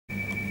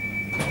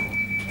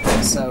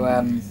So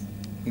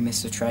we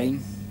missed a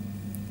train,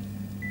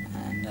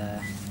 and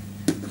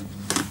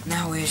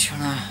now we're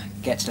trying to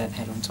get to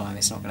Leatherhead on time.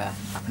 It's not going to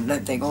happen. I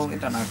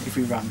don't know if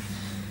we run.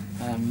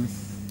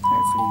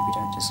 Hopefully we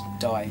don't just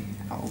die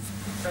out of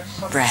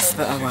breath,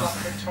 but oh well.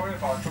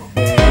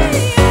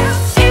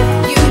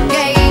 You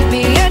gave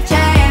me a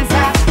chance, I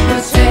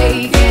would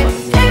take it.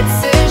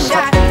 It's a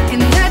shot in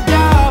the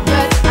dark,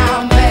 but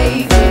I'll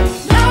make it.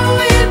 Know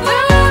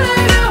without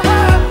a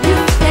hope, you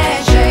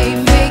can't shame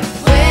me.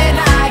 When I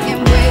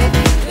am with,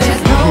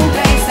 there's no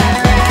place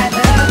I'd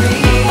rather be.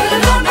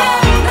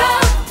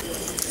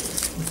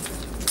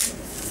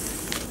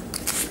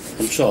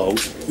 I'm child.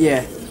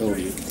 Yeah. How old are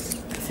you?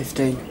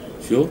 15.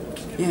 Sure?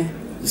 Yeah.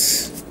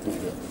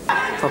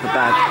 Proper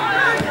bag.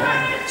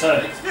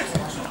 Turn.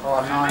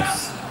 Oh,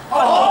 nice.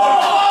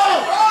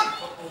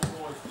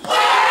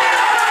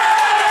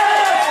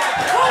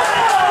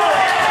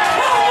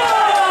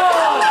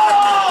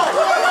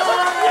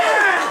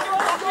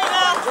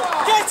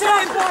 Get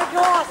in,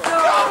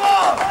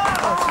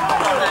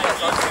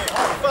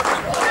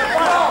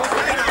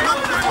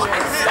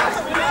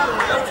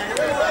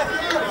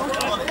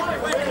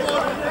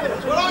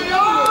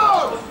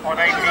 On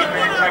 18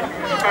 minutes,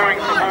 scoring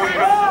for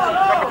Horsham,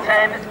 number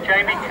 10,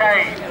 Jamie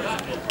Kane.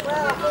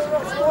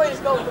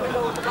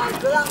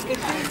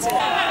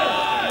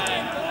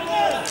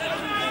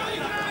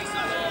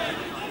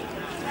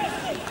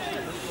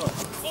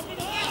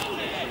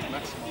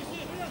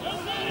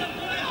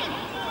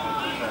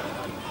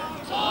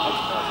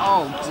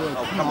 Oh dear,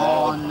 come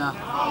on.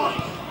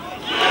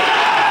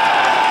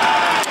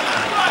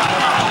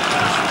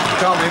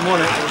 Can't even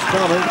want it, it's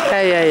coming.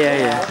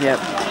 Yeah, yep.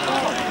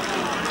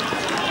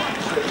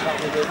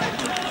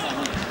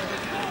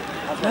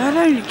 I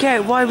don't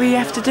get why we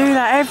have to do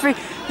that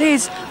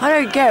I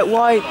don't get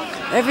why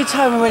every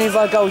time we're winning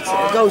by goal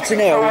to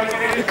nil,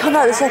 we come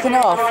out the second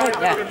half.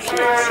 Yeah, shit.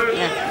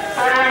 Yeah.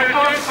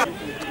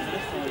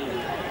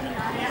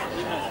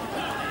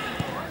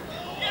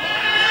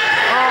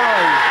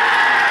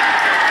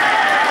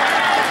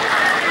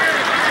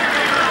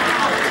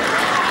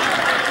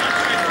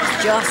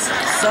 Just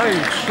so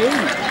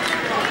cheap.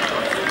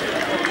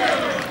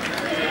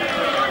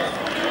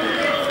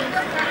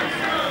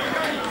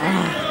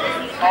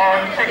 On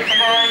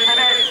 69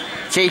 minutes.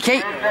 Cheeky.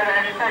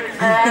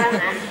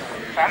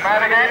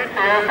 Batman again,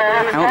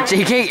 Oh,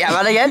 cheeky. Yeah,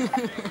 man again.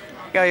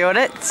 Go, you on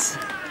it.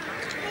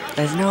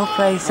 There's no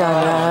place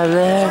I'd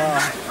rather.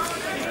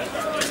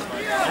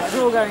 It's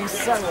all going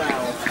so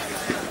well.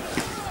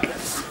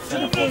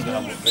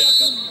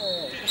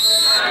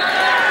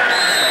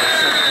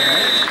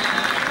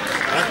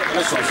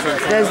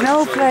 There's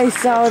no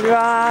place I'd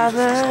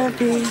rather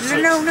be.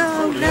 No.